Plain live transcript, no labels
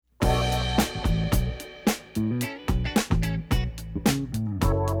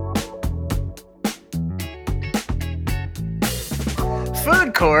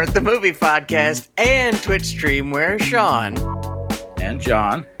Court, the movie podcast, and Twitch stream where Sean and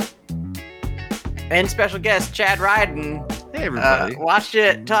John and special guest Chad Ryden. Hey everybody. Watch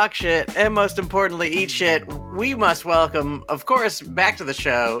shit, talk shit, and most importantly, eat shit. We must welcome, of course, back to the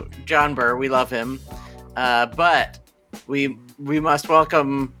show, John Burr. We love him. But we must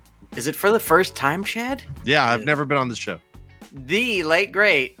welcome, is it for the first time, Chad? Yeah, I've never been on this show. The late,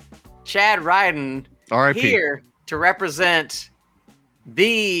 great Chad Ryden. R.I.P. Here to represent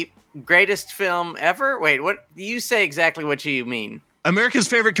the greatest film ever. Wait, what? You say exactly what you mean. America's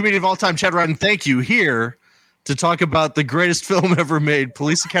favorite comedian of all time, Chad Ryden. Thank you. Here to talk about the greatest film ever made,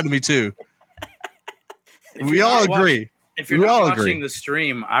 Police Academy 2. We all agree. If you're not watching the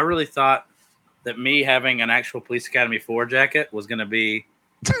stream, I really thought that me having an actual Police Academy 4 jacket was going to be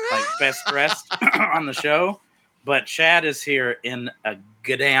like best dressed on the show. But Chad is here in a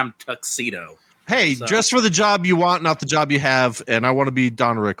goddamn tuxedo. Hey, dress for the job you want, not the job you have, and I want to be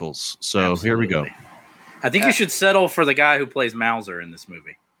Don Rickles. So Here we go. I think you should settle for the guy who plays Mauser in this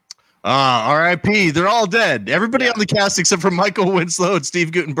movie. R.I.P. They're all dead. Everybody on the cast except for Michael Winslow and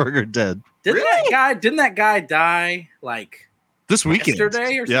Steve Guttenberg are dead. Didn't that guy die like this weekend?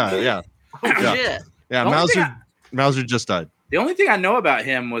 Yesterday or something? Yeah. Oh, shit. Yeah, Mauser just died. The only thing I know about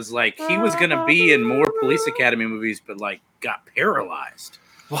him was like he was going to be in more Police Academy movies, but like got paralyzed.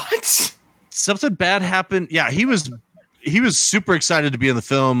 What? Something bad happened. Yeah, he was super excited to be in the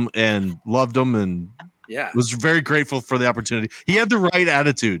film and loved them and was very grateful for the opportunity. He had the right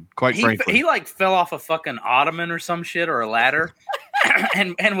attitude, quite frankly. He like fell off a fucking ottoman or some shit or a ladder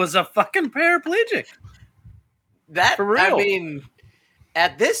and was a fucking paraplegic. That for real. I mean,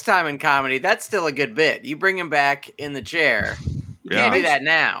 at this time in comedy, that's still a good bit. You bring him back in the chair. You can't do that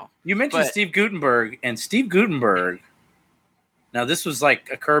now. You mentioned Steve Guttenberg, and Steve Guttenberg. Now, this was like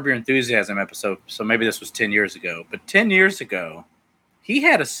a Curb Your Enthusiasm episode, so maybe this was 10 years ago. But 10 years ago, he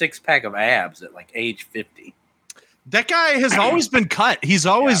had a six-pack of abs at like age 50. That guy has always been cut. He's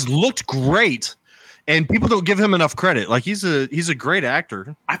always looked great, and people don't give him enough credit. Like he's a great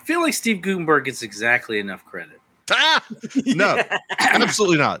actor. I feel like Steve Guttenberg gets exactly enough credit. No,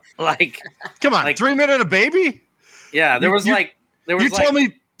 absolutely not. Like, come on, 3 Minute a Baby? Yeah, you tell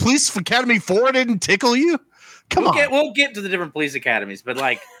me Police Academy 4 didn't tickle you? We'll get to the different police academies, but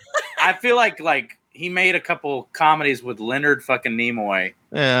like, I feel like he made a couple comedies with Leonard fucking Nimoy.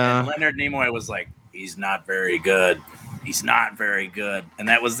 Yeah, and Leonard Nimoy was like, he's not very good. He's not very good, and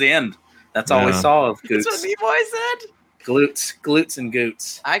that was the end. That's all we saw of Goots. That's what Nimoy said. Glutes and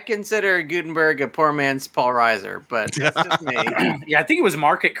goots. I consider Guttenberg a poor man's Paul Reiser, but that's just me. Yeah, I think it was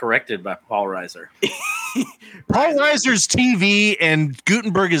market corrected by Paul Reiser. Paul Reiser's TV and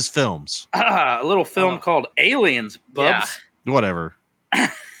Guttenberg is films. A little film called Aliens, Bubs. Yeah. Whatever.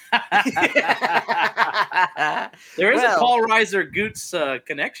 There is a Paul Reiser Goots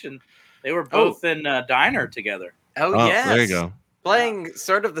connection. They were both in Diner together. Oh, yes. There you go. Playing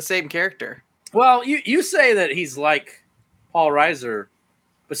sort of the same character. Well, you say that he's like Paul Reiser,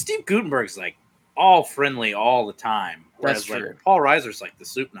 but Steve Guttenberg's like all friendly all the time. Whereas That's true. Like, Paul Reiser's like the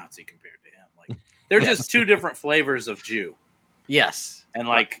soup Nazi compared to him. Like they're just two different flavors of Jew. Yes. And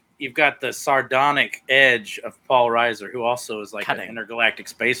like you've got the sardonic edge of Paul Reiser, who also is like an intergalactic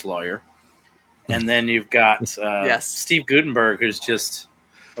space lawyer. And then you've got Steve Guttenberg, who's just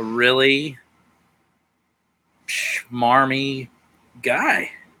a really schmarmy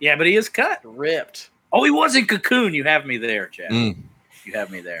guy. Yeah, but he is cut. Ripped. Oh, he was in Cocoon. You have me there, Chad. You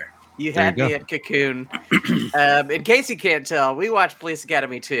have me there. You had me at Cocoon. In case you can't tell, we watched Police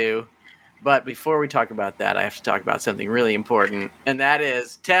Academy 2. But before we talk about that, I have to talk about something really important. And that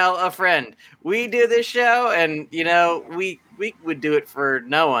is tell a friend. We do this show, and, we would do it for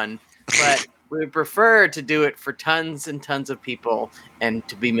no one. But we prefer to do it for tons and tons of people and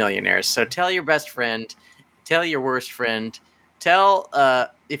to be millionaires. So tell your best friend. Tell your worst friend. Tell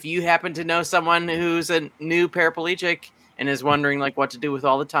if you happen to know someone who's a new paraplegic and is wondering what to do with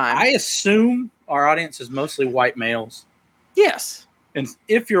all the time. I assume our audience is mostly white males. Yes. And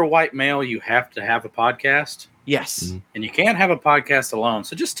if you're a white male, you have to have a podcast. Yes. Mm-hmm. And you can't have a podcast alone.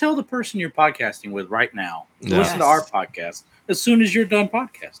 So just tell the person you're podcasting with right now to listen to our podcast as soon as you're done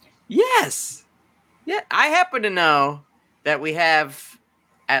podcasting. Yes. Yeah. I happen to know that we have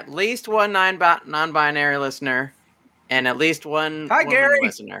at least one non-binary listener. And at least one Gary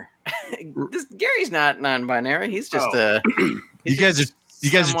listener. Gary's not non-binary. He's just you guys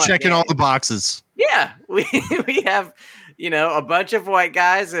are checking all the boxes. Yeah, we have a bunch of white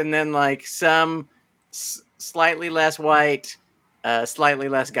guys, and then some slightly less white, slightly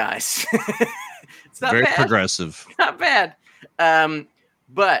less guys. It's not very bad. Progressive. Not bad.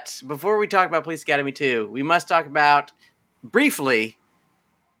 But before we talk about Police Academy 2, we must talk about briefly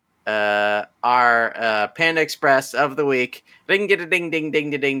our Panda Express of the week. Ring get a ding ding ding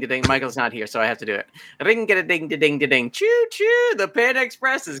ding ding. Michael's not here, so I have to do it. Ring get a ding ding ding. Choo choo. The Panda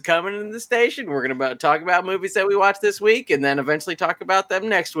Express is coming in the station. We're gonna talk about movies that we watched this week, and then eventually talk about them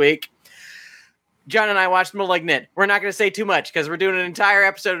next week. John and I watched *Malignant*. We're not gonna say too much because we're doing an entire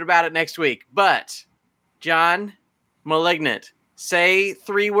episode about it next week. But John, *Malignant*. Say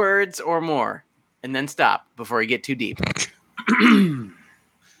 3 words or more, and then stop before you get too deep.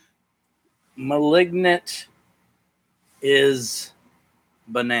 *Malignant* is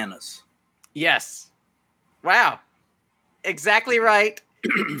bananas. Yes. Wow. Exactly right.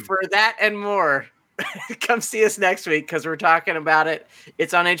 For that and more, come see us next week because we're talking about it.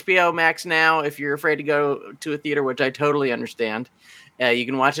 It's on HBO Max now. If you're afraid to go to a theater, which I totally understand, you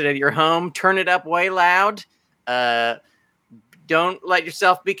can watch it at your home. Turn it up way loud. Don't let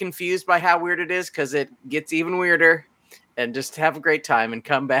yourself be confused by how weird it is because it gets even weirder. And just have a great time and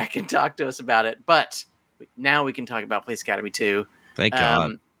come back and talk to us about it. But now we can talk about Police Academy 2. Thank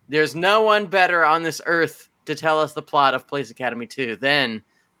God. There's no one better on this earth to tell us the plot of Police Academy 2 than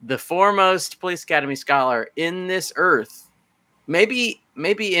the foremost Police Academy scholar in this earth. Maybe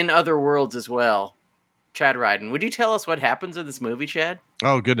in other worlds as well. Chad Ryden, would you tell us what happens in this movie, Chad?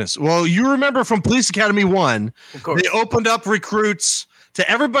 Oh, goodness. Well, you remember from Police Academy 1, they opened up recruits to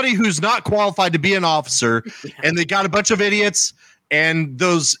everybody who's not qualified to be an officer, and they got a bunch of idiots, and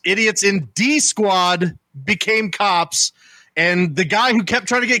those idiots in D Squad became cops, and the guy who kept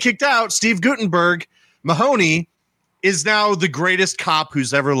trying to get kicked out, Steve Guttenberg, Mahoney, is now the greatest cop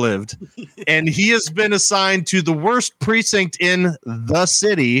who's ever lived, and he has been assigned to the worst precinct in the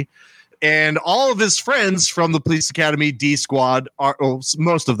city, and all of his friends from the Police Academy D Squad,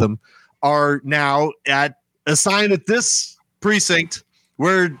 most of them, are now assigned at this precinct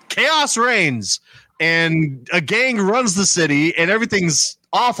where chaos reigns and a gang runs the city and everything's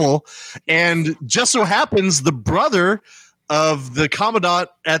awful. And just so happens the brother of the commandant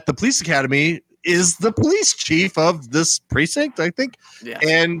at the police academy is the police chief of this precinct, I think. Yeah.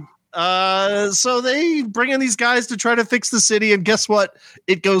 And so they bring in these guys to try to fix the city. And guess what?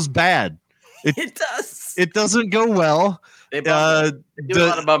 It goes bad. It does. It doesn't go well. They do a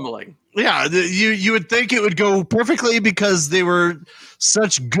lot of bumbling. Yeah, you would think it would go perfectly because they were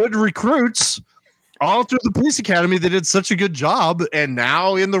such good recruits all through the police academy. They did such a good job, and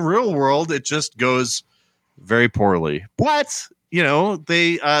now in the real world, it just goes very poorly. But you know,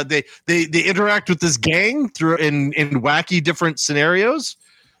 they interact with this gang through in wacky different scenarios,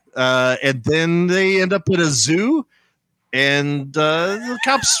 and then they end up at a zoo, and the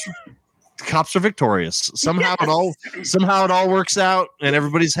cops are victorious. Somehow it all works out and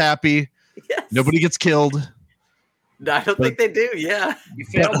everybody's happy. Yes. Nobody gets killed. I don't think they do. Yeah. You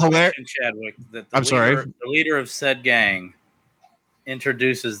failed to mention, Chadwick, that the leader of said gang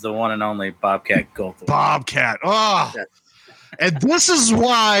introduces the one and only Bobcat Goldthwait. Bobcat. Oh. Yes. And this is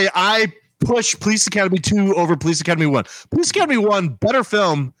why I push Police Academy 2 over Police Academy 1. Police Academy 1, better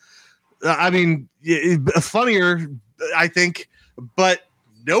film. I mean, funnier, I think, but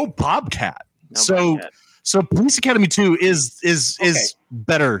no Bobcat. So Police Academy 2 is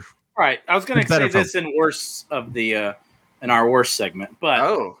better. All right. I was going to say this in our worst segment,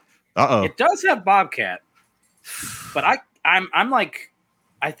 but it does have Bobcat. But I'm like,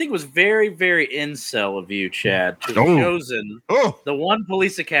 I think it was very, very incel of you, Chad, to have chosen the one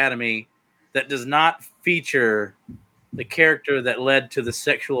Police Academy that does not feature the character that led to the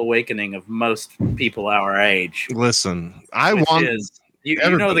sexual awakening of most people our age. Listen, you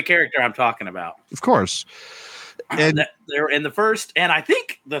know the character I'm talking about. Of course. And they're in the first, and I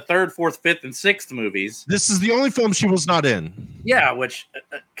think the third, fourth, fifth, and sixth movies. This is the only film she was not in. Yeah, which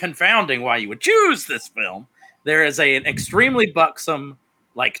confounding why you would choose this film. There is an extremely buxom,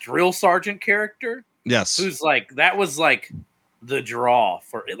 like, drill sergeant character. Yes. Who's like, that was like the draw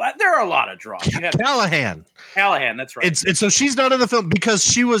for it. There are a lot of draws. Callahan, that's right. And so she's not in the film because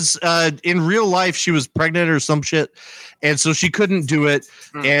she was in real life, she was pregnant or some shit. And so she couldn't do it.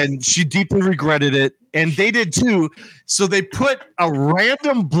 And she deeply regretted it. And they did too. So they put a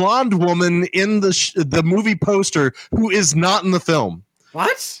random blonde woman in the movie poster who is not in the film.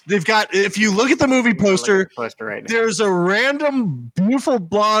 What? They've got, if you look at the movie poster, right now, there's a random beautiful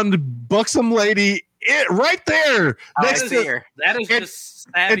blonde buxom lady right there next to her. That is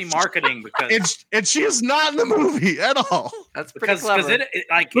just savvy marketing because she is not in the movie at all. That's pretty clever.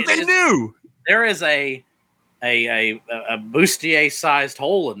 But they knew there is a bustier sized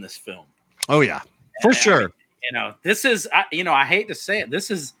hole in this film. Oh yeah, for sure. You know, this is I hate to say it.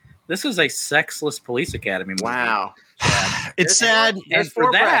 This is a sexless police academy movie. Wow. It's sad. There's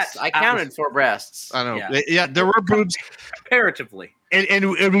 4 breasts. I counted 4 breasts. I know. Yeah, there were boobs. Comparatively.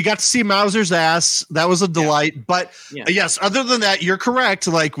 And we got to see Mauser's ass. That was a delight. Yeah. But yes, other than that, you're correct.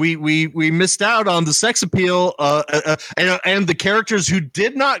 Like we missed out on the sex appeal. And the characters who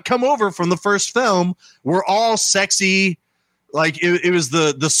did not come over from the first film were all sexy. Like it was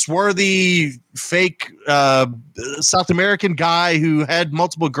the swarthy fake South American guy who had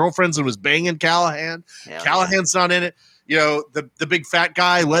multiple girlfriends and was banging Callahan. Callahan's not in it. You know, the big fat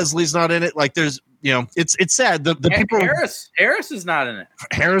guy, Leslie's not in it. Like there's, you know, it's sad. The people. Harris is not in it.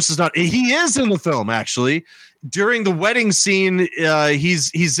 Harris is not. He is in the film actually. During the wedding scene,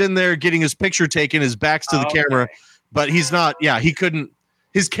 he's in there getting his picture taken. His back's to the camera, but he's not. Yeah, he couldn't.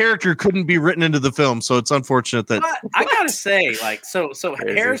 His character couldn't be written into the film, so it's unfortunate that. I gotta say, like, so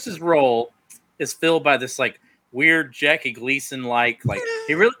Harris's role is filled by this like weird Jackie Gleason like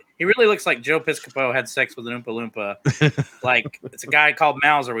he really looks like Joe Piscopo had sex with an Oompa Loompa. Like it's a guy called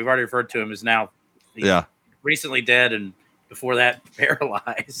Mauser. We've already referred to him as now. Recently dead, and before that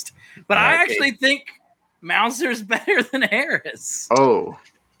paralyzed. But I actually think Mauser's better than Harris. Oh.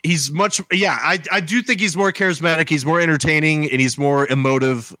 He's much, I do think he's more charismatic. He's more entertaining, and he's more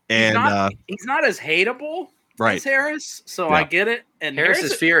emotive. And he's not as hateable as Harris, so I get it. And Harris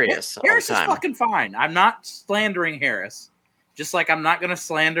is furious. Harris is fucking fine. I'm not slandering Harris, just like I'm not going to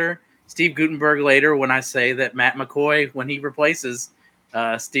slander Steve Guttenberg later when I say that Matt McCoy, when he replaces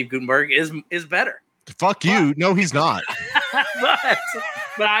Steve Guttenberg, is better. Fuck you. No, he's not.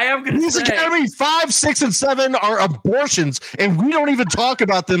 but I am going to say Police Academy 5, 6, and 7 are abortions, and we don't even talk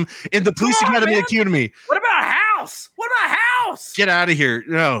about them in the Police Academy Academy. What about House? Get out of here.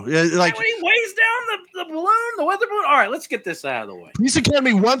 No. Like when he weighs down the balloon, the weather balloon. All right, let's get this out of the way. Police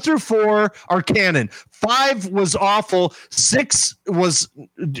Academy 1 through 4 are canon. 5 was awful. 6 was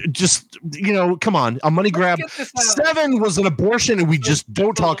just, come on, a money grab. 7 was an abortion, and we just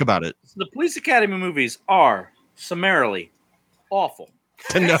don't talk about it. The Police Academy movies are summarily awful.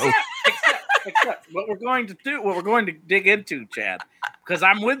 Except what we're going to dig into, Chad, because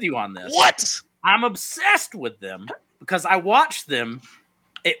I'm with you on this. What? I'm obsessed with them because I watched them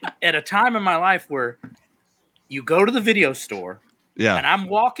at a time in my life where you go to the video store, and I'm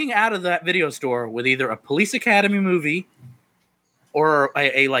walking out of that video store with either a Police Academy movie or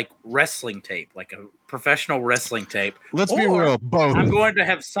a like wrestling tape, like a professional wrestling tape. Let's be real, both. I'm going to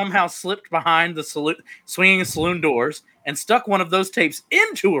have somehow slipped behind the swinging saloon doors and stuck one of those tapes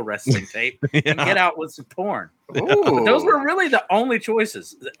into a wrestling tape and get out with some porn. Those were really the only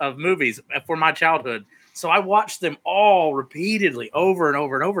choices of movies for my childhood. So I watched them all repeatedly over and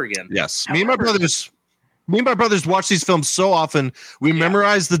over and over again. Yes. Me and my brothers watched these films so often. We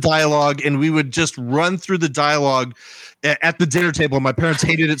memorized the dialogue, and we would just run through the dialogue at the dinner table. My parents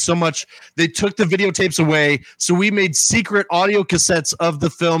hated it so much they took the videotapes away, so we made secret audio cassettes of the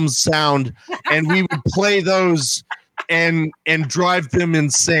film's sound, and we would play those and drive them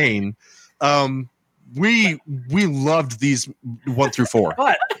insane. We loved these 1 through 4.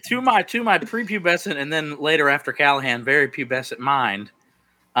 But to my prepubescent and then later after Callahan very pubescent mind,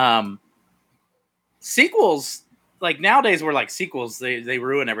 sequels, like nowadays we're like sequels, they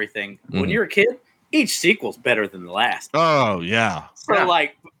ruin everything. When you're a kid, each sequel's better than the last. Oh yeah. So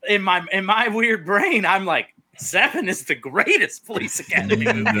like in my weird brain, I'm like 7 is the greatest Police Academy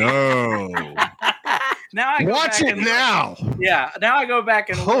movie. No. Now I watch it now. Now I go back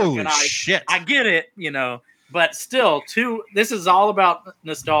and holy shit. I get it, but still, this is all about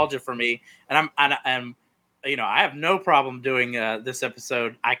nostalgia for me, and I'm I have no problem doing this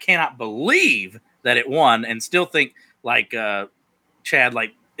episode. I cannot believe that it won, and still think like Chad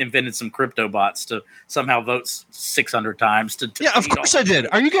invented some crypto bots to somehow vote 600 times to of course I did.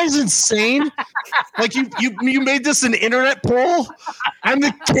 Are you guys insane? Like you made this an internet poll? I'm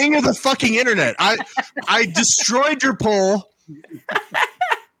the king of the fucking internet. I destroyed your poll.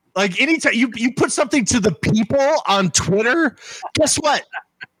 Like anytime you put something to the people on Twitter, guess what?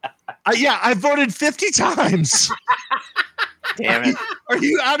 I voted 50 times. Damn it. Are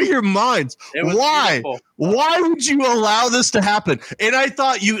you out of your minds? Why? Beautiful. Why would you allow this to happen? And I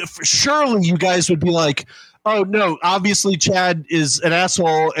thought surely you guys would be like, oh no, obviously Chad is an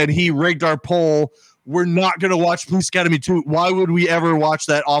asshole and he rigged our poll. We're not going to watch Police Academy 2. Why would we ever watch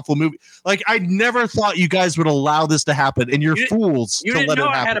that awful movie? Like, I never thought you guys would allow this to happen, and you're fools to let it happen. You didn't know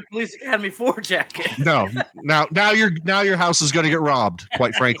I had a Police Academy 4 jacket. No. Now your house is going to get robbed,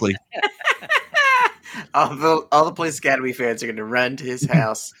 quite frankly. All the Police Academy fans are going to run to his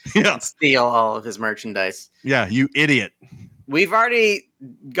house and steal all of his merchandise. Yeah, you idiot. We've already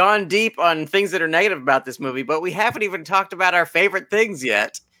gone deep on things that are negative about this movie, but we haven't even talked about our favorite things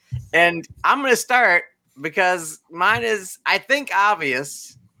yet. And I'm going to start because mine is, I think,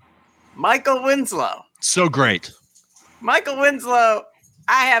 obvious. Michael Winslow. So great. Michael Winslow.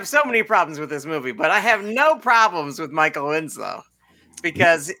 I have so many problems with this movie, but I have no problems with Michael Winslow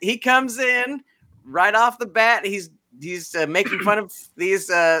because he comes in right off the bat. He's making fun of these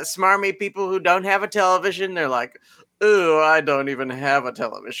smarmy people who don't have a television. They're like, "Ooh, I don't even have a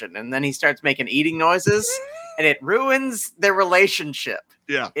television," and then he starts making eating noises, and it ruins their relationship.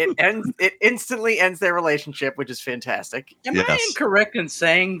 Yeah, it instantly ends their relationship, which is fantastic. Am I incorrect in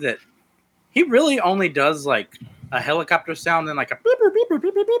saying that he really only does like a helicopter sound and like a beep, beep, beep,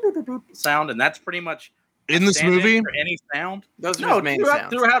 beep, beep, beep, beep sound, and that's pretty much in this movie? For any sound? Those are his main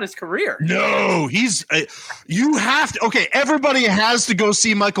sounds. Throughout his career. No, he's you have to. Okay, everybody has to go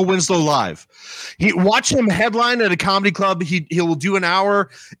see Michael Winslow live. Watch him headline at a comedy club. He will do an hour.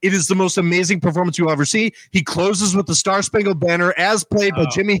 It is the most amazing performance you'll ever see. He closes with the Star Spangled Banner as played by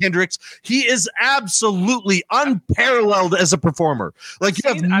Jimi Hendrix. He is absolutely unparalleled as a performer. Like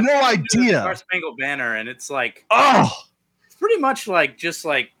you have no idea. Star Spangled Banner, and it's like it's pretty much like just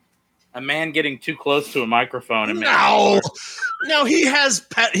like a man getting too close to a microphone. And no, he has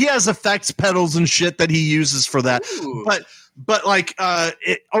effects pedals and shit that he uses for that. Ooh. But like,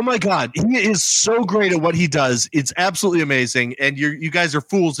 oh my God, he is so great at what he does. It's absolutely amazing. And you guys are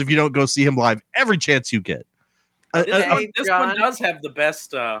fools if you don't go see him live every chance you get. This one does have the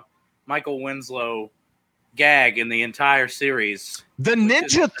best Michael Winslow gag in the entire series. The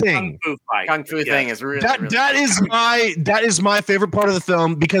ninja thing, kung fu thing is really that is my favorite part of the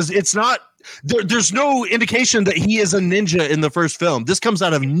film because it's not there's no indication that he is a ninja in the first film. This comes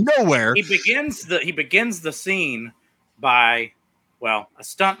out of nowhere. He begins the scene by a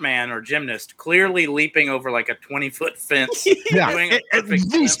stuntman or gymnast clearly leaping over like a 20-foot fence. Doing at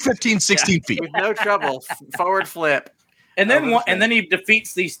least 15, 16 feet. With no trouble. Forward flip. And then he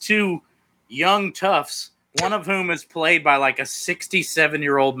defeats these two young toughs, one of whom is played by like a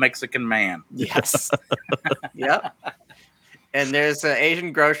 67-year-old Mexican man. Yes. Yep. And there's an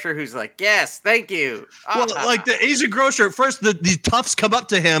Asian grocer who's like, "Yes, thank you." Well, like the Asian grocer, at first the toughs come up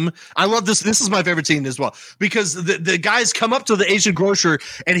to him. I love this. This is my favorite scene as well because the guys come up to the Asian grocer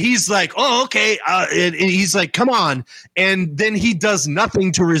and he's like, "Oh, okay," and he's like, "Come on," and then he does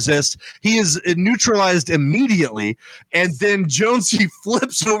nothing to resist. He is neutralized immediately, and then Jonesy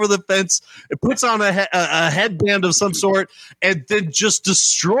flips over the fence, puts on a headband of some sort, and then just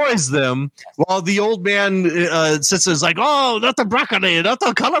destroys them. While the old man sits there, is like, "Oh, not the broccoli, not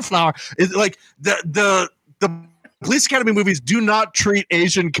the cauliflower." It's like the Police Academy movies do not treat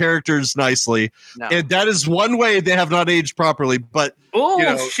Asian characters nicely, and that is one way they have not aged properly. But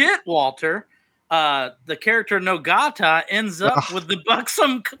shit, Walter, the character Nogata ends up with the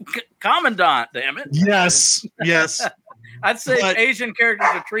buxom commandant. Damn it! Yes. I'd say Asian characters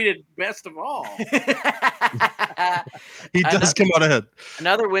are treated best of all. He does come out ahead.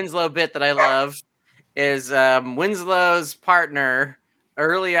 Another Winslow bit that I love is Winslow's partner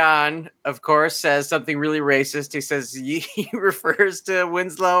early on, of course, says something really racist. He says he refers to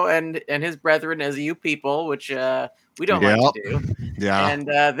Winslow and his brethren as you people, which we don't like to do. Yeah. And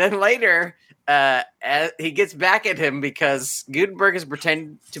then later, he gets back at him because Gutenberg is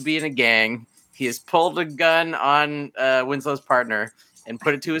pretending to be in a gang. He has pulled a gun on Winslow's partner and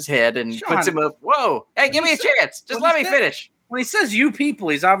put it to his head and puts him up. Whoa! Hey, give me a chance. Just let me finish. When he says "you people,"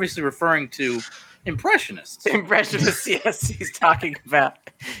 he's obviously referring to Impressionists. Yes. He's talking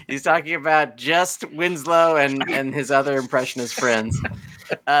about just Winslow and his other Impressionist friends.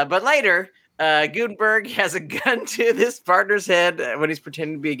 But later, Gutenberg has a gun to this partner's head when he's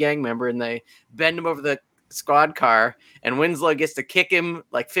pretending to be a gang member, and they bend him over the squad car, and Winslow gets to kick him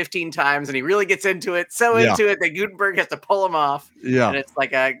like 15 times, and he really gets into it that Gutenberg has to pull him off. Yeah. And it's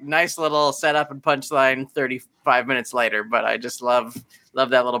like a nice little setup and punchline 35 minutes later, but I just love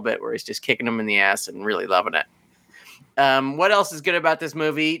that little bit where he's just kicking him in the ass and really loving it. What else is good about this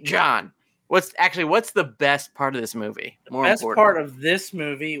movie? John, what's the best part of this movie? The best part of this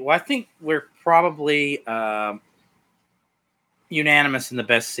movie, well, I think we're probably unanimous in the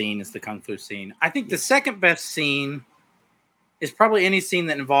best scene is the Kung Fu scene. I think the second best scene is probably any scene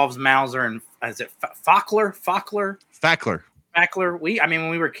that involves Mauser and Fackler? When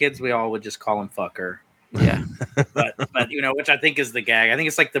we were kids, we all would just him Fucker. Yeah. but which I think is the gag. I think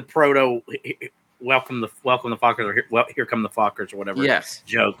it's like the proto welcome the Fockers, or here come the Fockers, or whatever. Yes.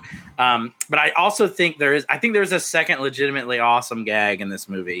 Joke. But I also think there's a second legitimately awesome gag in this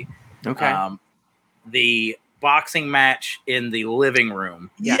movie. Okay. The boxing match in the living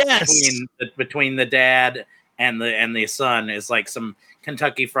room. Yes. Between the dad and the son is like some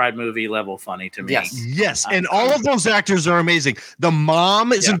Kentucky Fried Movie level funny to me. Yes. And all of those actors are amazing. The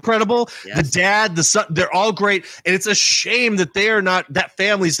mom is incredible. Yes. The dad, the son, they're all great. And it's a shame that that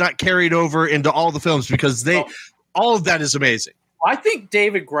family's not carried over into all the films because All of that is amazing. I think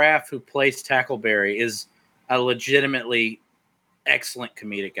David Graff, who plays Tackleberry, is a legitimately excellent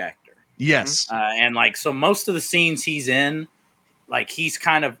comedic actor. Yes. And like, so most of the scenes he's in, like he's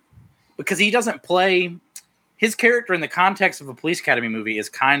kind of, because he doesn't play his character in the context of a Police Academy movie is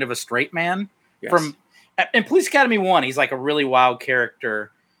kind of a straight man. Yes. In Police Academy 1, he's like a really wild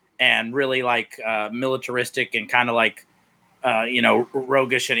character and really like militaristic and kind of like,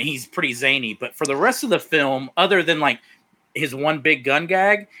 roguish, and he's pretty zany. But for the rest of the film, other than like his one big gun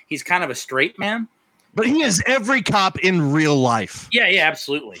gag, he's kind of a straight man. But he is every cop in real life. Yeah,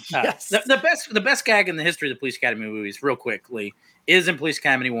 absolutely. Yes. The best gag in the history of the Police Academy movies, real quickly, is in Police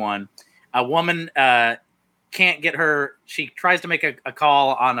Academy 1. A woman can't get her. She tries to make a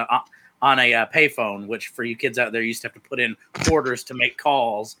call on a payphone, which for you kids out there, you used to have to put in quarters to make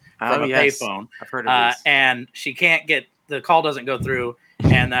calls from a payphone. I've heard of this. And she can't get the call, doesn't go through,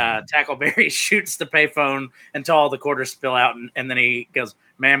 and Tackleberry shoots the payphone until all the quarters spill out, and then he goes,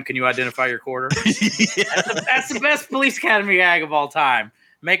 "Ma'am, can you identify your quarter?" That's the best Police Academy gag of all time.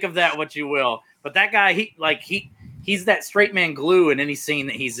 Make of that what you will. But that guy, he's that straight man glue in any scene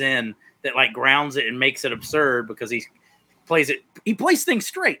that he's in that like grounds it and makes it absurd because he plays things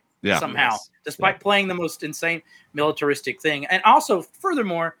straight somehow, despite playing the most insane militaristic thing. And also,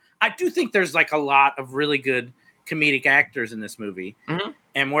 furthermore, I do think there's like a lot of really good comedic actors in this movie. Mm-hmm.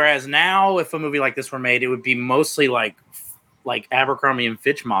 And whereas now, if a movie like this were made, it would be mostly like Abercrombie and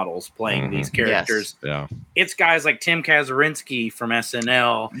Fitch models playing these characters. Yes. Yeah. It's guys like Tim Kazurinsky from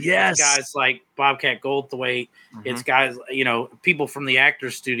SNL. Yes. It's guys like Bobcat Goldthwait. Mm-hmm. It's guys, people from the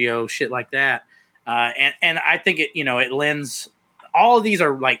Actors Studio, shit like that. And I think it lends. All of these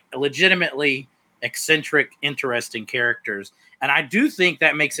are like legitimately eccentric, interesting characters, and I do think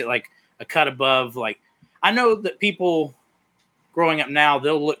that makes it like a cut above. Like, I know that people growing up now,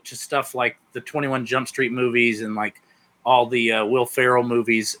 they'll look to stuff like the 21 Jump Street movies and like all the Will Ferrell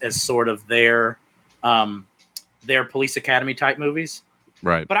movies as sort of their Police Academy type movies.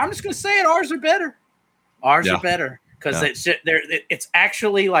 Right. But I'm just going to say it. Ours are better. Ours are better because it's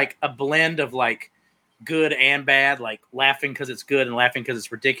actually like a blend of like good and bad, like laughing because it's good and laughing because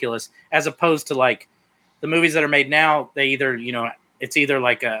it's ridiculous, as opposed to like the movies that are made now. They either, it's either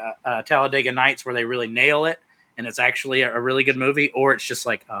like a Talladega Nights where they really nail it and it's actually a really good movie, or it's just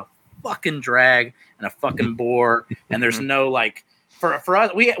like a fucking drag and a fucking bore, and there's no like for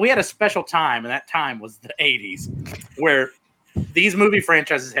us we had a special time, and that time was the 80s where these movie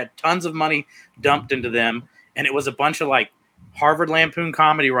franchises had tons of money dumped into them, and it was a bunch of like Harvard Lampoon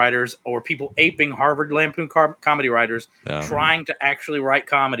comedy writers or people aping Harvard Lampoon comedy writers trying to actually write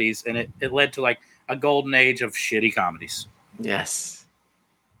comedies, and it led to like a golden age of shitty comedies. Yes,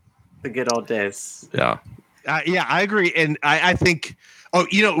 the good old days. Yeah, I agree, and I think. Oh,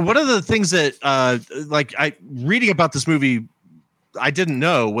 one of the things that, reading about this movie, I didn't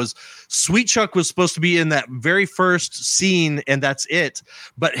know was Sweet Chuck was supposed to be in that very first scene, and that's it.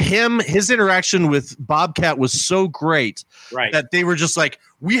 But his interaction with Bobcat was so great that they were just like,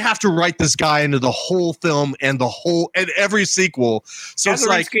 we have to write this guy into the whole film and every sequel. So it's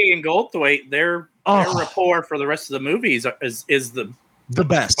like and Goldthwait, their rapport for the rest of the movies is the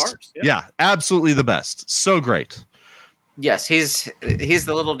best. Parts. Yeah, absolutely the best. So great. Yes, he's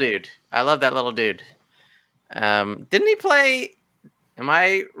the little dude. I love that little dude. Didn't he play? Am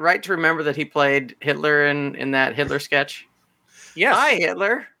I right to remember that he played Hitler in that Hitler sketch? Yes. Hi,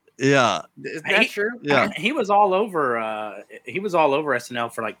 Hitler. Yeah. Is that true? Yeah. He was all over.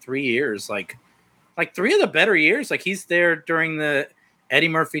 SNL for like 3 years. Like 3 of the better years. Like he's there during the Eddie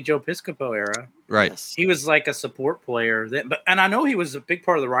Murphy, Joe Piscopo era. Right. Yes. He was like a support player. And I know he was a big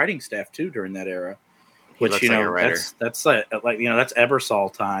part of the writing staff too during that era. Which like a writer. That's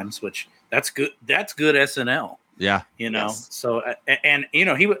Ebersol times, which that's good. That's good SNL. Yeah, Yes. So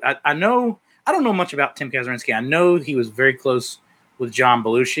I know I don't know much about Tim Kazurinsky. I know he was very close with John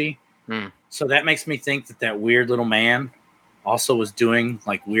Belushi, so that makes me think that weird little man also was doing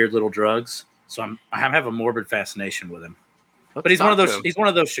like weird little drugs. So I have a morbid fascination with him. But he's one of those. He's one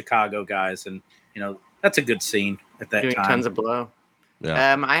of those Chicago guys, and that's a good scene at that doing time. Tons of blow.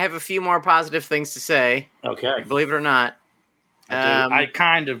 Yeah. I have a few more positive things to say. Okay. Believe it or not. I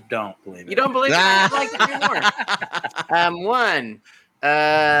kind of don't believe it. You don't believe it? I'd like to hear more. One,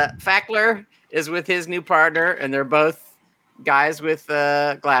 Fackler is with his new partner, and they're both guys with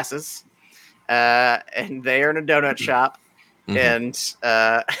glasses. And they are in a donut shop. And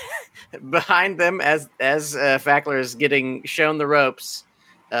behind them, as Fackler is getting shown the ropes,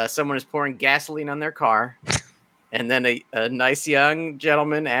 someone is pouring gasoline on their car. And then a nice young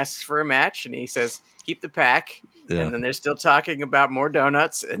gentleman asks for a match, and he says, "Keep the pack." Yeah. And then they're still talking about more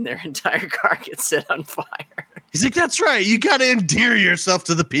donuts, and their entire car gets set on fire. He's like, that's right. You got to endear yourself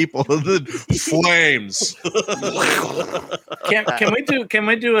to the people. The flames. Can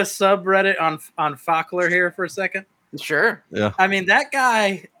we do a subreddit on Fackler here for a second? Sure. Yeah. I mean, that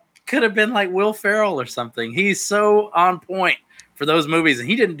guy could have been like Will Ferrell or something. He's so on point for those movies, and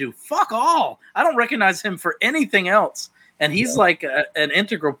he didn't do fuck all. I don't recognize him for anything else, and he's like an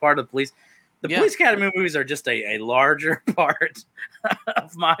integral part of the police. The Police Academy movies are just a larger part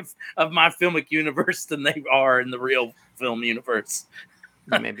of my filmic universe than they are in the real film universe.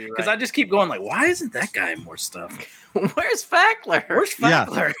 Maybe because I just keep going like, why isn't that guy in more stuff? Where's Fackler?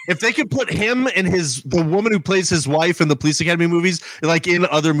 Yeah. If they could put him and the woman who plays his wife in the Police Academy movies, like in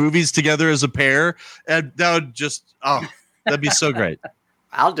other movies together as a pair, that would just that'd be so great.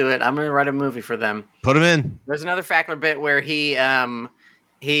 I'll do it. I'm gonna write a movie for them. Put him in. There's another Fackler bit where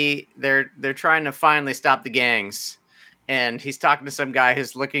they're trying to finally stop the gangs, and he's talking to some guy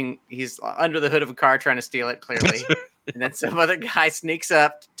he's under the hood of a car trying to steal it, clearly. And then some other guy sneaks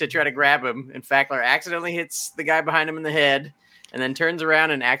up to try to grab him, and Fackler accidentally hits the guy behind him in the head, and then turns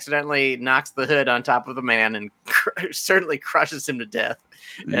around and accidentally knocks the hood on top of the man and certainly crushes him to death.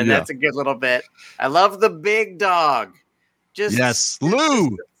 And that's a good little bit. I love the big dog.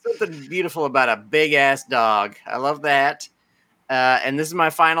 Lou. Something beautiful about a big ass dog. I love that. And this is my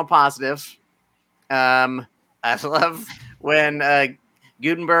final positive. I love when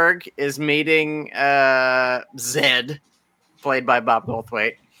Gutenberg is meeting Zed, played by Bob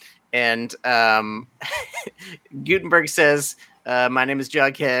Goldthwait. And Gutenberg says, my name is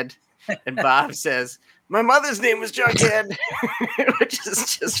Jughead. And Bob says, my mother's name was Jughead. Which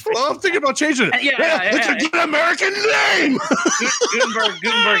is just... Well, I'm thinking about changing it. It's a good American name.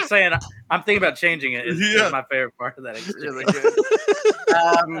 Gutenberg saying, I'm thinking about changing it. It's my favorite part of that. It's really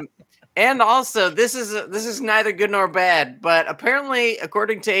good. And also, this is neither good nor bad, but apparently,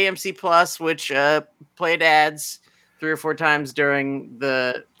 according to AMC Plus, which played ads 3 or 4 times during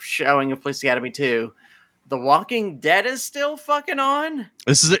the showing of Police Academy 2, The Walking Dead is still fucking on.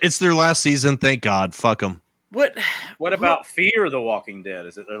 It's their last season. Thank God. Fuck them. What about Fear the Walking Dead?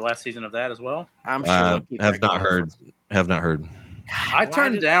 Is it their last season of that as well? I'm sure. Have not heard. I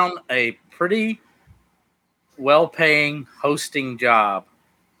turned down a pretty well-paying hosting job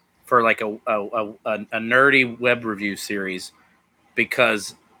for like a nerdy web review series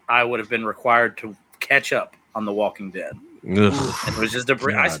because I would have been required to catch up on The Walking Dead. It was just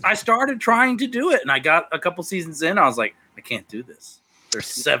I started trying to do it, and I got a couple seasons in. I was like, I can't do this. There's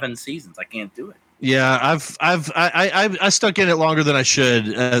 7 seasons. I can't do it. Yeah, I stuck in it longer than I should.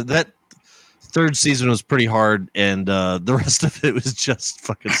 That 3rd season was pretty hard, and the rest of it was just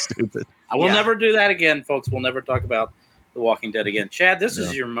fucking stupid. I will never do that again, folks. We'll never talk about The Walking Dead again. Chad, this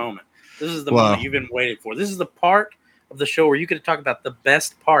is your moment. This is the moment you've been waiting for. This is the part of the show where you get to talk about the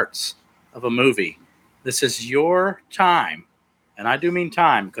best parts of a movie. This is your time, and I do mean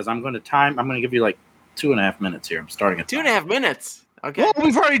time because I'm going to give you like 2.5 minutes here. I'm starting at 2.5 minutes. Okay. Well,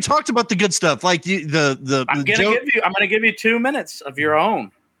 we've already talked about the good stuff, like I'm going to give you 2 minutes of your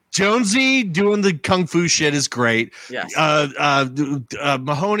own. Jonesy doing the kung fu shit is great. Yes.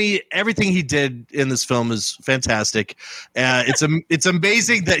 Mahoney, everything he did in this film is fantastic. It's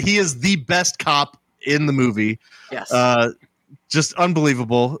amazing that he is the best cop in the movie. Yes. Just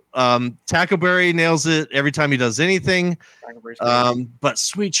unbelievable. Tackleberry nails it every time he does anything. But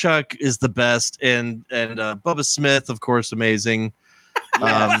Sweet Chuck is the best, and Bubba Smith, of course, amazing.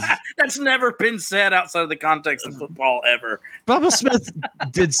 That's never been said outside of the context of football ever. Bubba Smith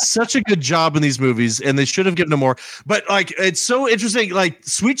did such a good job in these movies, and they should have given him more. But like, it's so interesting. Like,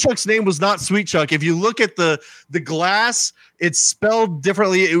 Sweet Chuck's name was not Sweet Chuck. If you look at the glass, it's spelled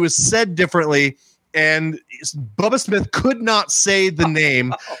differently. It was said differently. And Bubba Smith could not say the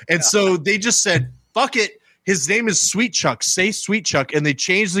name. So they just said, fuck it. His name is Sweet Chuck. Say Sweet Chuck. And they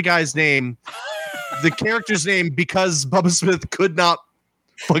changed the guy's name, the character's name, because Bubba Smith could not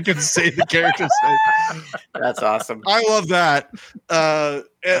fucking say the character's name. That's awesome. I love that.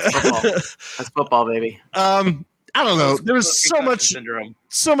 That's football, baby. I don't know. There was so much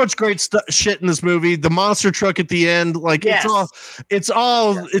great shit in this movie. The monster truck at the end, like it's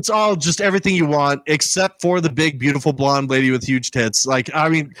all just everything you want, except for the big, beautiful blonde lady with huge tits. Like, I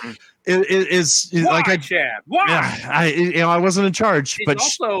mean, it is like Chad. Why? Yeah, I wasn't in charge,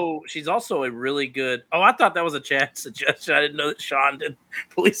 she's also a really good. Oh, I thought that was a Chad suggestion. I didn't know that Sean did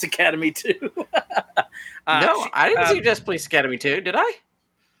Police Academy 2. No, I didn't suggest Police Academy 2, did I? I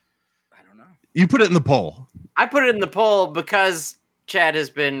don't know. You put it in the poll. I put it in the poll because Chad has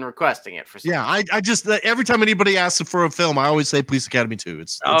been requesting it for some time. I just every time anybody asks for a film, I always say Police Academy 2.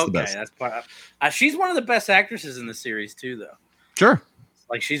 It's the best. That's part. She's one of the best actresses in the series too, though. Sure.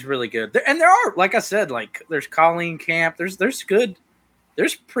 Like she's really good. And there are, like I said, like there's Colleen Camp.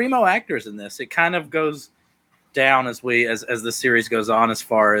 There's primo actors in this. It kind of goes down as the series goes on as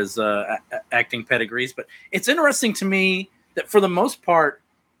far as acting pedigrees. But it's interesting to me that for the most part,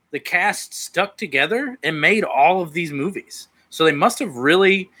 the cast stuck together and made all of these movies. So they must have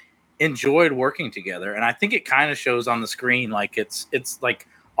really enjoyed working together. And I think it kind of shows on the screen. Like it's like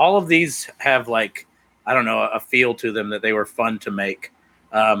all of these have like, I don't know, a feel to them that they were fun to make.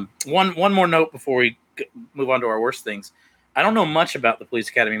 One more note before we move on to our worst things. I don't know much about the Police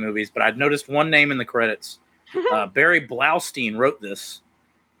Academy movies, but I've noticed one name in the credits. Barry Blaustein wrote this.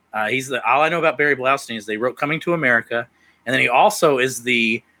 All I know about Barry Blaustein is they wrote Coming to America, and then he also is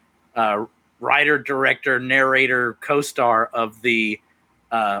the writer, director, narrator, co-star of the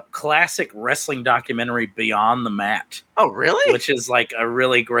classic wrestling documentary Beyond the Mat. Oh, really? Which is like a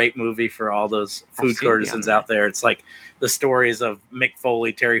really great movie for all those food courtesans out there. It's like the stories of Mick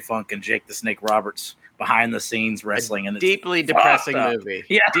Foley, Terry Funk, and Jake the Snake Roberts behind the scenes wrestling. And deeply depressing movie.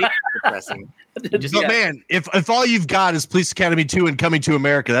 Yeah. Deeply depressing. But man, if all you've got is Police Academy 2 and Coming to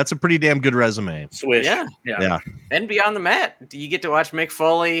America, that's a pretty damn good resume. Swish. Yeah. And Beyond the Mat, you get to watch Mick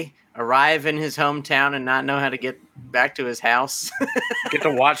Foley arrive in his hometown and not know how to get back to his house. Get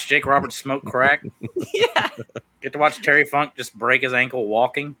to watch Jake Roberts smoke crack. Yeah. Get to watch Terry Funk just break his ankle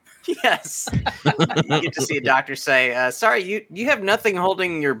walking. Yes. You get to see a doctor say, sorry, you have nothing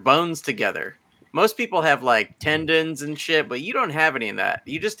holding your bones together. Most people have like tendons and shit, but you don't have any of that.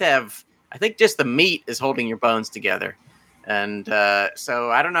 You just have, I think just the meat is holding your bones together. And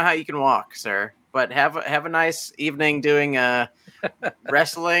so I don't know how you can walk, sir, but have a nice evening doing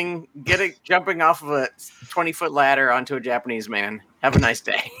wrestling, jumping off of a 20-foot ladder onto a Japanese man. Have a nice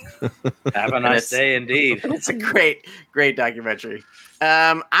day. Have a nice day indeed. It's a great documentary.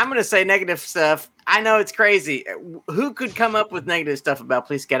 I'm going to say negative stuff. I know it's crazy. Who could come up with negative stuff about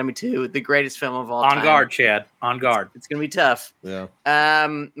Police Academy 2, the greatest film of all time? On guard, Chad. On guard. It's going to be tough. Yeah.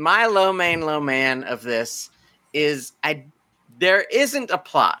 My low man of this is there isn't a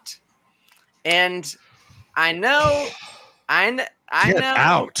plot. And I know. Get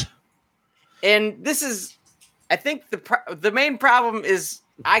out. And this is, I think the main problem is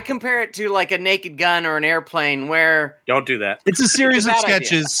I compare it to like a Naked Gun or an Airplane where... Don't do that. It's a series of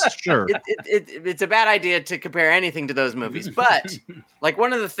sketches. Sure. It's a bad idea to compare anything to those movies. But like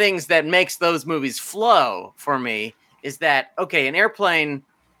one of the things that makes those movies flow for me is that, okay, an Airplane,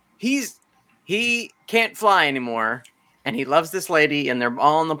 he can't fly anymore and he loves this lady and they're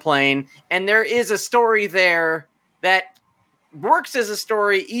all on the plane. And there is a story there that works as a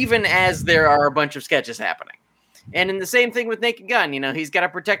story even as there are a bunch of sketches happening. And in the same thing with Naked Gun, he's got to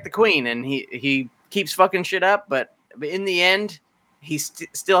protect the queen and he keeps fucking shit up, but in the end, he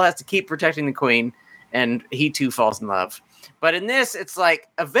still has to keep protecting the queen and he too falls in love. But in this, it's like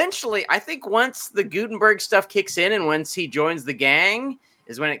eventually, I think once the Gutenberg stuff kicks in and once he joins the gang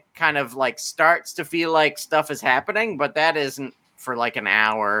is when it kind of like starts to feel like stuff is happening, but that isn't for like an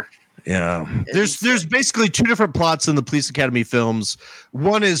hour. Yeah. There's basically two different plots in the Police Academy films.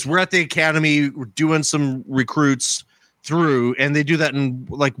 One is we're at the academy, we're doing some recruits through, and they do that in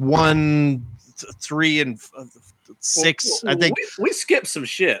like 1, 3, and 6. I think we skipped some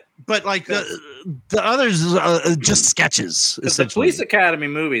shit, but like the others just sketches. The Police Academy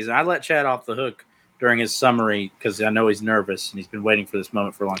movies, and I let Chad off the hook during his summary because I know he's nervous and he's been waiting for this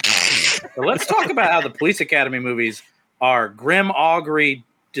moment for a long time. So let's talk about how the Police Academy movies are grim augury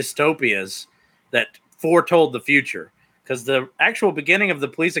dystopias that foretold the future, because the actual beginning of the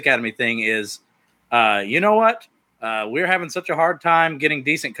Police Academy thing is you know what, we're having such a hard time getting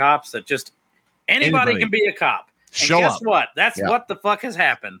decent cops that just anybody can be a cop. And guess what, that's what the fuck has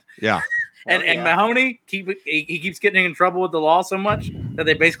happened. And Mahoney he keeps getting in trouble with the law so much that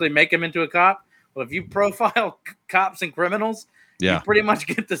they basically make him into a cop. Well, if you profile cops and criminals, you pretty much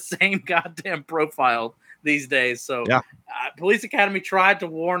get the same goddamn profile these days. So Police Academy tried to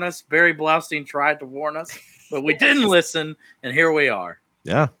warn us. Barry Blaustein tried to warn us, but we didn't listen, and here we are.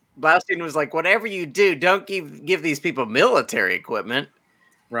 Yeah. Blaustein was like, whatever you do, don't give these people military equipment.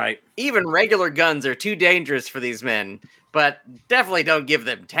 Right. Even regular guns are too dangerous for these men, but definitely don't give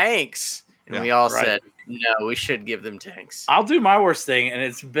them tanks. And we all said, no, we should give them tanks. I'll do my worst thing, and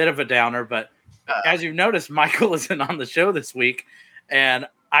it's a bit of a downer, but as you've noticed, Michael isn't on the show this week, and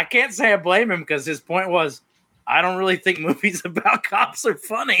I can't say I blame him because his point was, I don't really think movies about cops are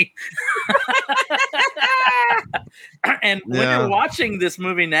funny. And when you're watching this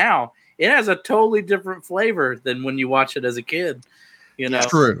movie now, it has a totally different flavor than when you watch it as a kid. It's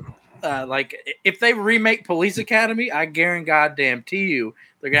true. Like if they remake Police Academy, I guarantee you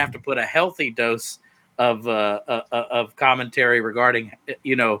they're gonna have to put a healthy dose of commentary regarding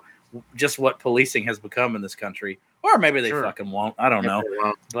just what policing has become in this country. Or maybe they fucking won't. I don't know.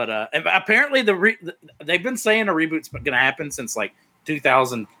 But apparently they've been saying a reboot's going to happen since like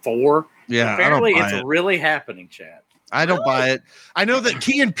 2004. Yeah, apparently it's really happening, Chad. I don't buy it. I know that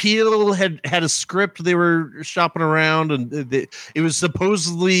Key and Peele had a script they were shopping around, and it was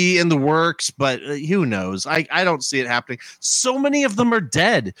supposedly in the works, but who knows? I don't see it happening. So many of them are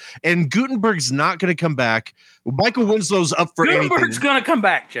dead, and Gutenberg's not going to come back. Michael Winslow's up for anything. Gutenberg's going to come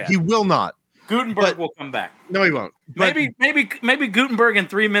back, Chad. He will not. Gutenberg will come back. No, he won't. Maybe Gutenberg in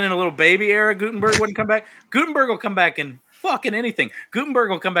 3 Men and a Little Baby era. Gutenberg wouldn't come back. Gutenberg will come back in fucking anything. Gutenberg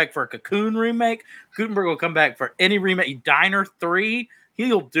will come back for a Cocoon remake. Gutenberg will come back for any remake. Diner 3,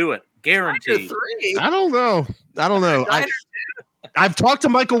 he'll do it, guaranteed. Diner 3? I don't know. I've talked to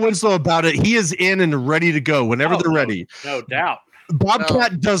Michael Winslow about it. He is in and ready to go whenever they're ready. No doubt.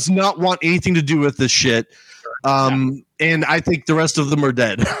 Bobcat does not want anything to do with this shit. And I think the rest of them are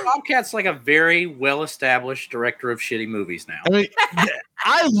dead. Bobcat's like a very well-established director of shitty movies now. I mean,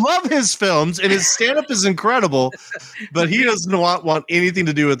 I love his films, and his stand-up is incredible, but he doesn't want anything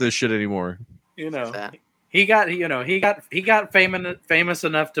to do with this shit anymore. He got famous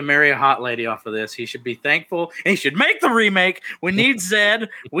enough to marry a hot lady off of this. He should be thankful, and he should make the remake. We need Zed.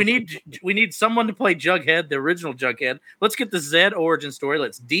 We need someone to play Jughead, the original Jughead. Let's get the Zed origin story.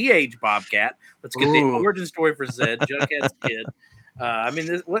 Let's de-age Bobcat. Let's get the origin story for Zed, Jughead's kid.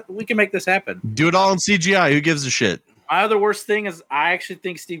 We can make this happen. Do it all in CGI. Who gives a shit? My other worst thing is I actually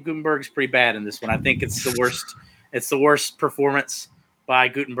think Steve Gutenberg is pretty bad in this one. I think it's the worst. It's the worst performance by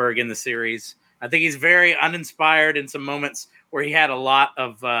Gutenberg in the series. I think he's very uninspired in some moments where he had a lot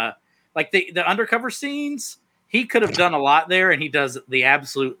of the undercover scenes. He could have done a lot there, and he does the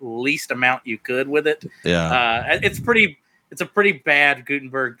absolute least amount you could with it. Yeah, it's a pretty bad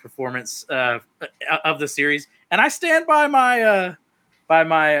Gutenberg performance of the series, and I stand by my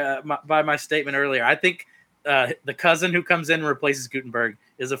statement earlier. I think the cousin who comes in and replaces Gutenberg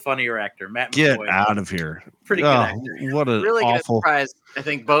is a funnier actor. Matt Get McCoy. out of here! Pretty good actor. What a really awful. gonna surprise, I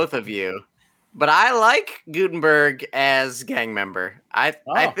think, both of you. But I like Gutenberg as gang member. I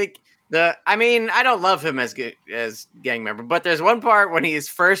think I don't love him as gang member, but there's one part when he's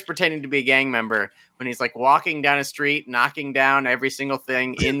first pretending to be a gang member, when he's like walking down a street, knocking down every single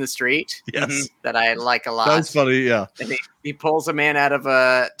thing in the street. Yes, that I like a lot. That's funny. Yeah, and he pulls a man out of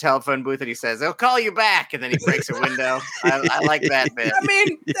a telephone booth and he says, "They'll call you back," and then he breaks a window. I like that bit. I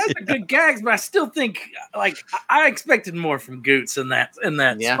mean, that's a good gags, but I still think I expected more from Goots in that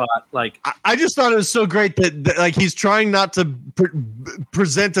spot. Like, I just thought it was so great that he's trying not to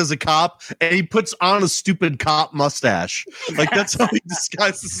present as a cop, and he puts on a stupid cop mustache. Like that's how he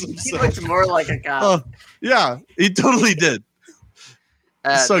disguises himself. He looks more like a cop. Yeah, he totally did.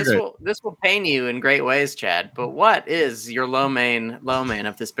 This will pain you in great ways, Chad. But what is your low main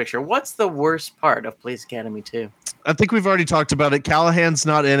of this picture? What's the worst part of Police Academy 2? I think we've already talked about it. Callahan's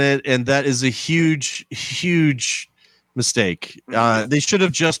not in it, and that is a huge, huge mistake. They should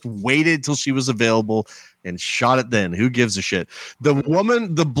have just waited till she was available and shot it then. Who gives a shit? The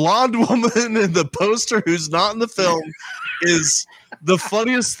blonde woman in the poster who's not in the film is the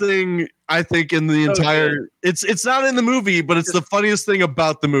funniest thing I think in the entire. It's not in the movie, but it's the funniest thing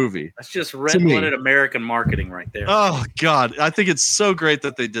about the movie. That's just red-blooded American marketing right there. Oh God, I think it's so great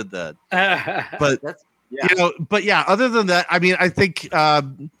that they did that. But other than that, I mean, I think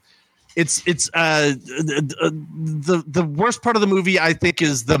it's the worst part of the movie. I think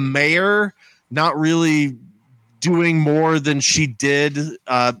is the mayor not really doing more than she did.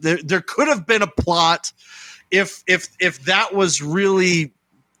 There could have been a plot if that was really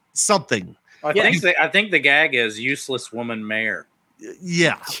something. I think the gag is useless woman mayor.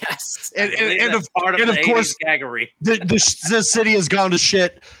 Yeah. Yes. And of course, gaggery. The city has gone to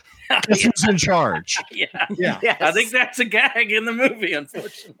shit. Guess who's in charge? Yeah. Yes. I think that's a gag in the movie,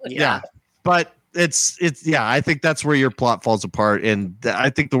 unfortunately. Yeah. But it's I think that's where your plot falls apart. And I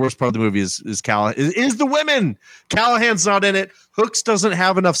think the worst part of the movie is Callahan is the women. Callahan's not in it. Hooks doesn't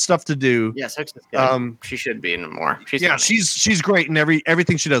have enough stuff to do. Yes, Hooks is good. She should be in more. She's great in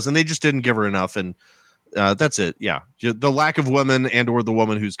everything she does, and they just didn't give her enough. And that's it. Yeah, the lack of women or the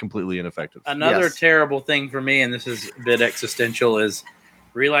woman who's completely ineffective. Another terrible thing for me, and this is a bit existential, is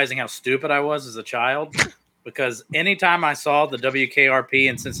realizing how stupid I was as a child. Because anytime I saw the WKRP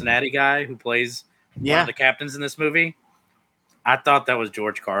in Cincinnati guy who plays one of the captains in this movie, I thought that was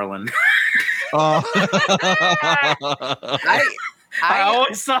George Carlin. I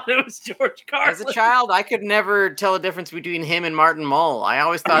always thought it was George Carlin. As a child, I could never tell the difference between him and Martin Mull. I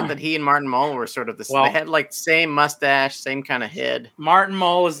always thought that he and Martin Mull were sort of the same. They had like the same mustache, same kind of head. Martin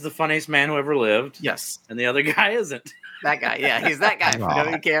Mull is the funniest man who ever lived. Yes. And the other guy isn't. That guy, yeah. He's that guy from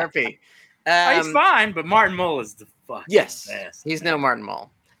WKRP. He's fine, but Martin Mull is the fucking best. He's no Martin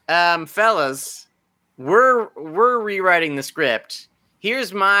Mull. Fellas, we're rewriting the script.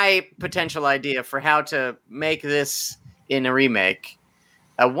 Here's my potential idea for how to make this in a remake.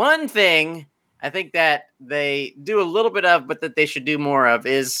 One thing I think that they do a little bit of, but that they should do more of,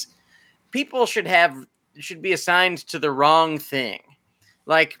 is people should be assigned to the wrong thing.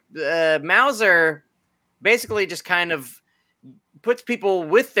 Like Mauser basically just kind of puts people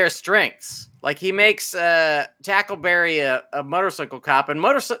with their strengths. Like he makes Tackleberry a motorcycle cop, and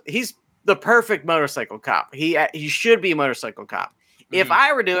he's the perfect motorcycle cop. He should be a motorcycle cop. If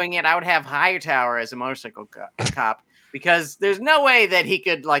I were doing it, I would have Hightower as a motorcycle cop because there's no way that he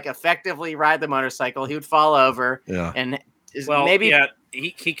could like effectively ride the motorcycle. He would fall over. Yeah. And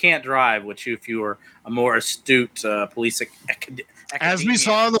he can't drive, which if you were a more astute police as we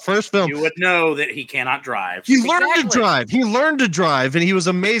saw in the first film, you would know that he cannot drive. He learned to drive. He learned to drive, and he was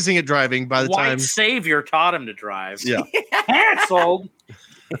amazing at driving by the time. White Savior taught him to drive. Yeah. Canceled.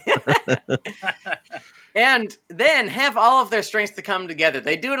 And then have all of their strengths to come together.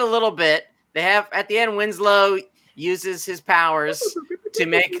 They do it a little bit. They have at the end, Winslow uses his powers to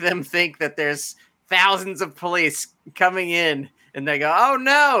make them think that there's thousands of police coming in, and they go, "Oh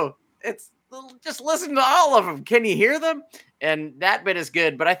no, it's just listen to all of them. Can you hear them?" And that bit is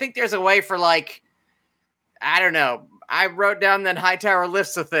good. But I think there's a way for like, I don't know. I wrote down that Hightower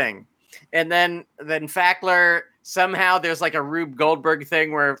lifts a thing, and then Fackler. Somehow there's like a Rube Goldberg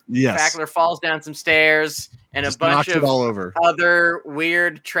thing where Fackler falls down some stairs and just a bunch of all over. Other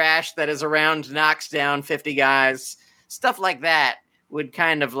weird trash that is around knocks down 50 guys. Stuff like that would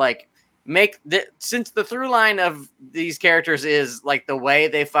kind of like make since the through line of these characters is like the way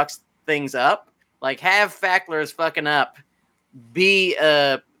they fuck things up, like have Fackler's fucking up be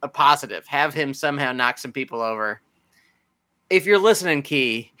a positive. Have him somehow knock some people over. If you're listening,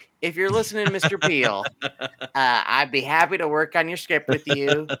 Key, if you're listening, Mr. Peele, I'd be happy to work on your script with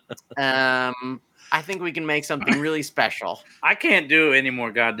you. I think we can make something really special. I can't do any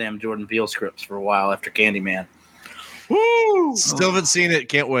more goddamn Jordan Peele scripts for a while after Candyman. Woo! Still haven't seen it.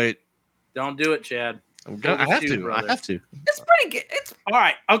 Can't wait. Don't do it, Chad. I have to. It's pretty good. It's all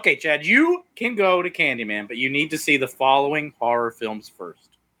right. Okay, Chad, you can go to Candyman, but you need to see the following horror films first.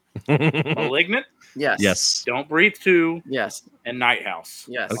 Malignant. Yes. Don't Breathe 2. Yes. And Night House.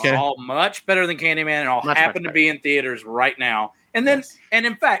 Yes. Okay. All much better than Candyman and all happen to be in theaters right now. And then, and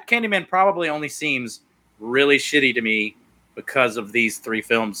in fact, Candyman probably only seems really shitty to me because of these three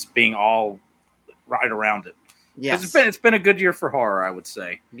films being all right around it. Yes. It's been a good year for horror, I would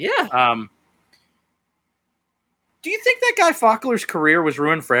say. Yeah. Do you think that guy Fackler's career was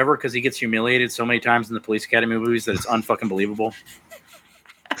ruined forever because he gets humiliated so many times in the Police Academy movies that it's unfucking believable?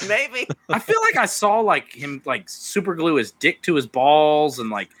 Maybe. I feel like I saw like him like super glue his dick to his balls and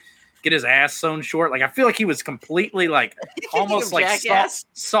like get his ass sewn short. Like I feel like he was completely like almost like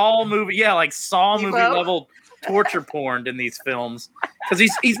Saw movie, like Saw movie level torture porn in these films because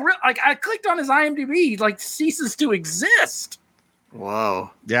he's real. Like I clicked on his IMDb, he like ceases to exist.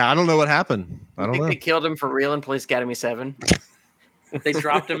 Whoa. Yeah, I don't know what happened. I don't think know. They killed him for real in Police Academy 7. They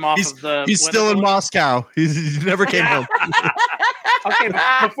dropped him off of the. He's still in Moscow. He never came home. Okay,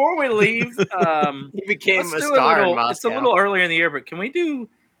 before we leave, he became a star in Moscow. It's a little earlier in the year, but can we do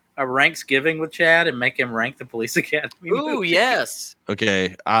a Ranksgiving with Chad and make him rank the Police Academy? Ooh, yes.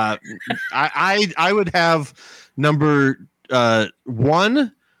 Okay. I would have number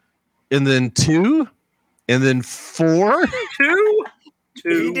 1, and then 2, and then 4. 2.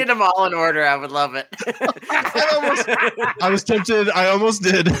 He did them all in order. I would love it. I was tempted. I almost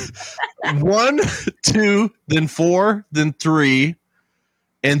did 1, 2, then 4, then 3,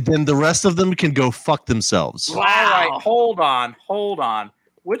 and then the rest of them can go fuck themselves. Wow. All right, hold on.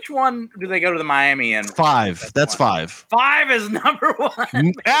 Which one do they go to the Miami in? 5. That's 5. 5 is number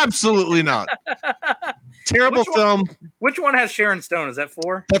 1. Absolutely not. Terrible film. Which one has Sharon Stone? Is that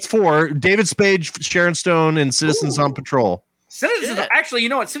 4? That's 4. David Spade, Sharon Stone, and Citizens on Patrol. Actually, you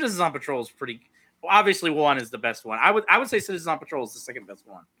know what? Citizens on Patrol is pretty. Well, obviously, 1 is the best one. I would say Citizens on Patrol is the second best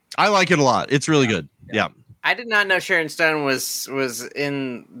one. I like it a lot. It's really good. Yeah. I did not know Sharon Stone was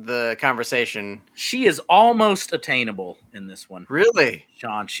in the conversation. She is almost attainable in this one. Really,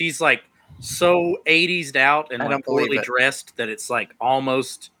 Sean? She's like so 80'd out and like poorly dressed that it's like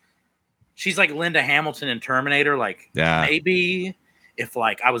almost. She's like Linda Hamilton in Terminator. Like maybe if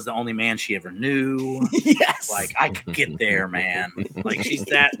like I was the only man she ever knew. Yes. Like I could get there, man. Like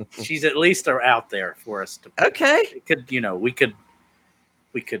she's at least out there for us to. Okay. It could,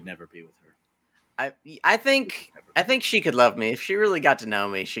 we could never be with her. I think she could love me. If she really got to know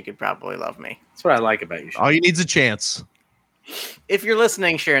me, she could probably love me. That's what I like about you. All you need is a chance. If you're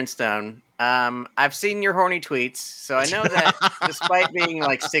listening, Sharon Stone, I've seen your horny tweets, so I know that despite being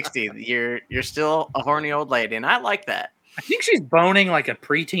like 60, you're still a horny old lady, and I like that. I think she's boning like a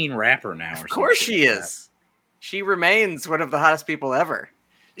preteen rapper now. Of course she is. She remains one of the hottest people ever.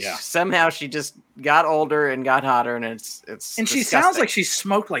 Yeah. Somehow she just got older and got hotter, and it's and disgusting. She sounds like she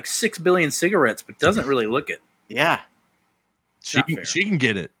smoked like 6 billion cigarettes, but doesn't really look it. Yeah. She can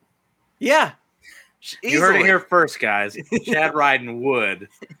get it. Yeah. You heard it here first, guys. Chad Ryden would.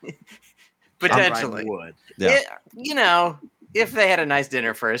 Potentially. Would. Yeah. If they had a nice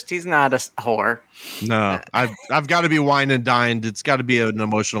dinner first. He's not a whore. No, I've got to be wined and dined. It's got to be an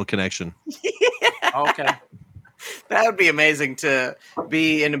emotional connection. Okay. That would be amazing to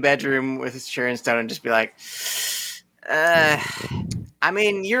be in a bedroom with Sharon Stone and just be like, I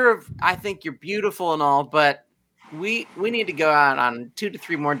think you're beautiful and all, but we need to go out on 2 to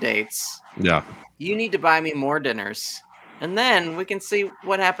 3 more dates. Yeah. You need to buy me more dinners, and then we can see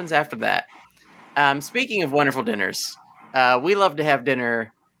what happens after that. Speaking of wonderful dinners, we love to have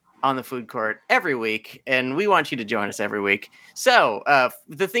dinner on the food court every week, and we want you to join us every week. So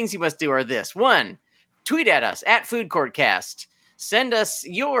the things you must do are this. 1, tweet at us at Food Court Cast. Send us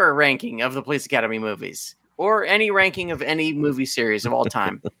your ranking of the Police Academy movies, or any ranking of any movie series of all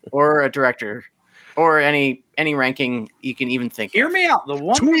time, or a director, or any ranking you can even think. Hear me out. The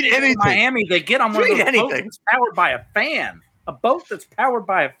one tweet anything. In Miami, they get on one Tweet of those boats anything. that's powered by a fan. A boat that's powered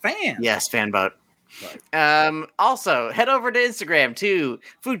by a fan. Yes, fan boat. Right. Also, head over to Instagram to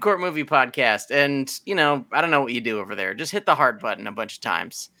Food Court Movie Podcast, and I don't know what you do over there. Just hit the heart button a bunch of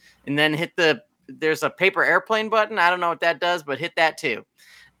times, and then there's a paper airplane button. I don't know what that does, but hit that too.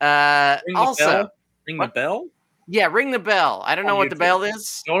 Ring the bell. Yeah, ring the bell. I don't know what the bell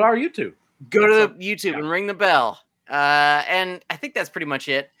is. Go to our YouTube. Go to YouTube and ring the bell. And I think that's pretty much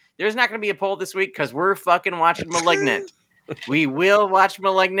it. There's not going to be a poll this week because we're fucking watching Malignant. We will watch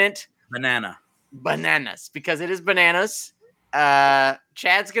Malignant. Bananas, because it is bananas.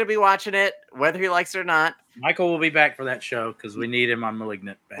 Chad's going to be watching it, whether he likes it or not. Michael will be back for that show because we need him on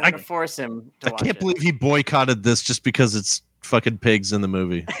Malignant. I'm going to force him to watch it. I can't believe he boycotted this just because it's fucking pigs in the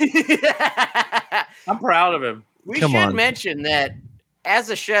movie. I'm proud of him. We should mention that as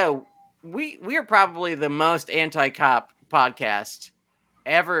a show, we are probably the most anti-cop podcast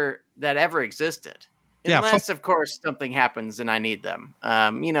that ever existed. Unless, of course, something happens and I need them.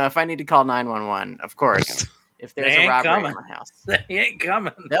 If I need to call 911, of course. If there's a robbery in my house. They ain't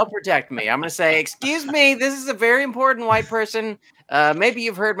coming. They'll protect me. I'm going to say, excuse me, this is a very important white person. Maybe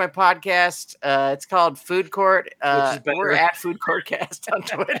you've heard my podcast. It's called Food Court. We're at Food Court Cast on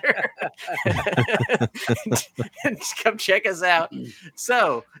Twitter. Just come check us out.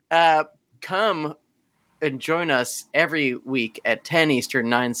 So come and join us every week at 10 Eastern,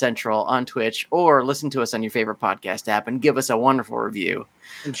 9 Central on Twitch, or listen to us on your favorite podcast app and give us a wonderful review.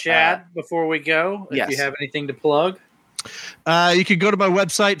 And Chad, before we go, if you have anything to plug. You can go to my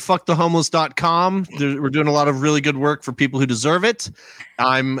website, fuckthehomeless.com. We're doing a lot of really good work for people who deserve it.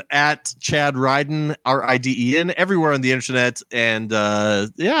 I'm at Chad Ryden, RIDEN, everywhere on the internet. And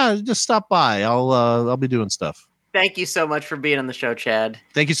just stop by. I'll be doing stuff. Thank you so much for being on the show, Chad.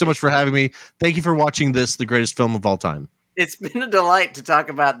 Thank you so much for having me. Thank you for watching the greatest film of all time. It's been a delight to talk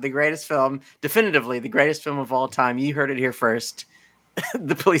about the greatest film, definitively the greatest film of all time. You heard it here first.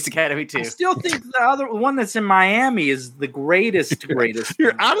 The Police Academy 2. I still think the other one that's in Miami is the greatest.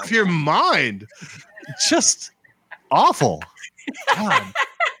 You're out of your mind. Just awful. God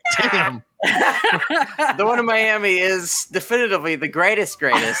damn. The one in Miami is definitively the greatest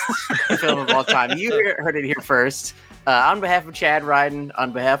film of all time. You heard it here first. On behalf of Chad Ryden,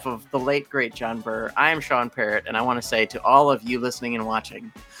 on behalf of the late, great John Burr, I am Sean Parrott, and I want to say to all of you listening and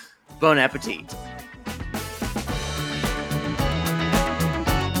watching, bon appetit.